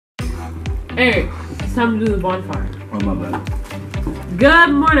Eric, it's time to do the bonfire. Oh, my bad. Good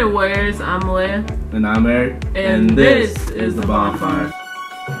morning, Warriors. I'm Leia. And I'm Eric. And this is the bonfire.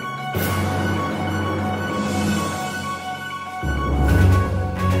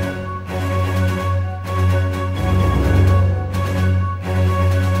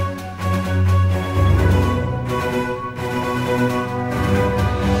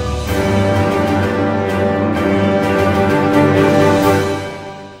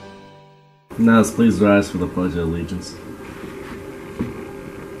 Now let's please rise for the Pledge of Allegiance.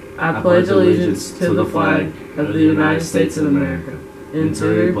 I pledge allegiance to the flag of the United States of America and to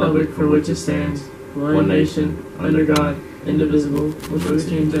the republic for which it stands, one nation, under God, indivisible, with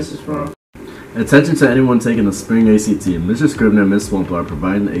liberty and justice for all. Attention to anyone taking the spring ACT. Mr. Scribner and Ms. Swamp are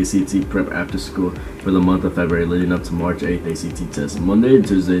providing the ACT prep after school for the month of February leading up to March 8th ACT test. Monday and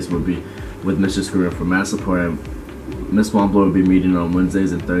Tuesdays will be with Mr. Scribner for math support, and Ms. Swampler will be meeting on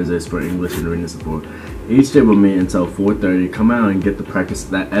Wednesdays and Thursdays for English and reading support. Each day will meet until 4:30. Come out and get the practice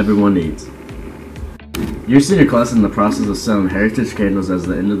that everyone needs. Your senior class is in the process of selling heritage candles as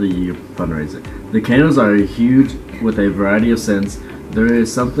the end of the year fundraiser. The candles are huge with a variety of scents. There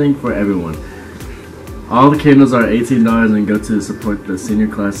is something for everyone. All the candles are $18 and go to support the senior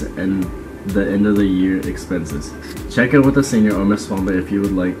class and the end of the year expenses. Check out with a senior or Ms. Swampler if you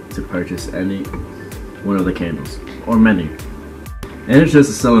would like to purchase any one of the candles, or many. Interest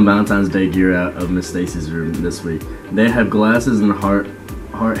is selling Valentine's Day gear out of Miss Stacy's room this week. They have glasses and heart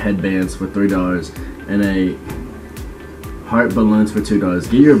headbands for $3 and a heart balloons for $2.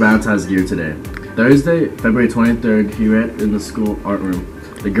 Get your Valentine's gear today. Thursday, February 23rd, here in the school art room,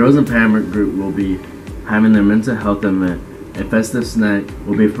 the Girls Empowerment Group will be having their mental health event. A festive snack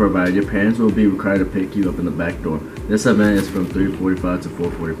will be provided. Your parents will be required to pick you up in the back door. This event is from 3:45 to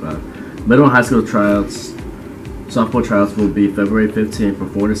 4:45. Middle and high school softball tryouts will be February 15th from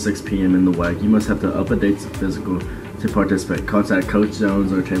 4 to 6 p.m. in the WAC. You must have the up-to-date physical to participate. Contact Coach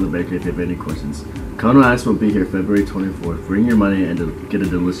Jones or Taylor Baker if you have any questions. Kona Ice will be here February 24th. Bring your money and get a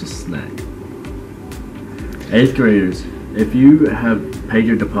delicious snack. 8th graders, if you have paid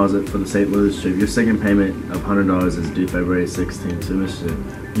your deposit for the St. Louis trip, your second payment of $100 is due February 16th to Michigan.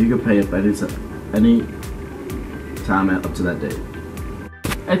 You can pay up any time up to that date.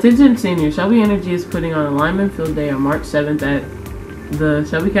 Attention seniors, Shelby Energy is putting on a lineman field day on March 7th at the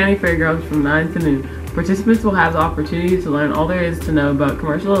Shelby County Fairgrounds from 9 to noon. Participants will have the opportunity to learn all there is to know about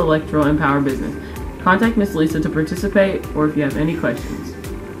commercial, electrical, and power business. Contact Miss Lisa to participate or if you have any questions.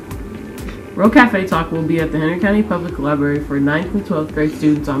 Real Cafe Talk will be at the Henry County Public Library for 9th and 12th grade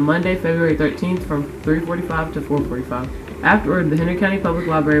students on Monday, February 13th from 3:45 to 4:45. Afterward, the Henry County Public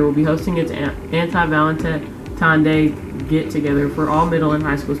Library will be hosting its anti-Valentine Day get-together for all middle and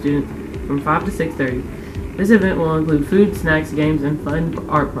high school students from 5 to 6:30. This event will include food, snacks, games, and fun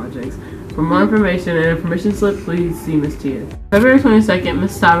art projects. For more information and a permission slip, please see Ms. Tia. February 22nd,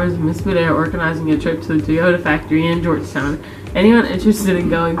 Ms. Stivers and Ms. Bidea are organizing a trip to the Toyota factory in Georgetown. Anyone interested in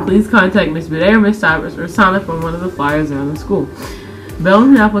going, please contact Ms. Bidea or Ms. Stivers or sign up on one of the flyers around the school.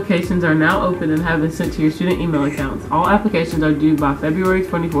 Billing applications are now open and have been sent to your student email accounts. All applications are due by February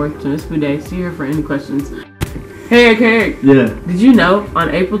 24th to Ms. Bidea. See her for any questions. Hey Eric. Yeah. Did you know on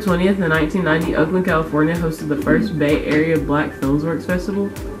April 20th in 1990, Oakland, California hosted the first Bay Area Black Films Works Festival?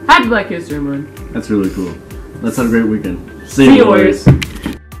 Happy Black History Month. That's really cool. Let's have a great weekend. See you, Warriors.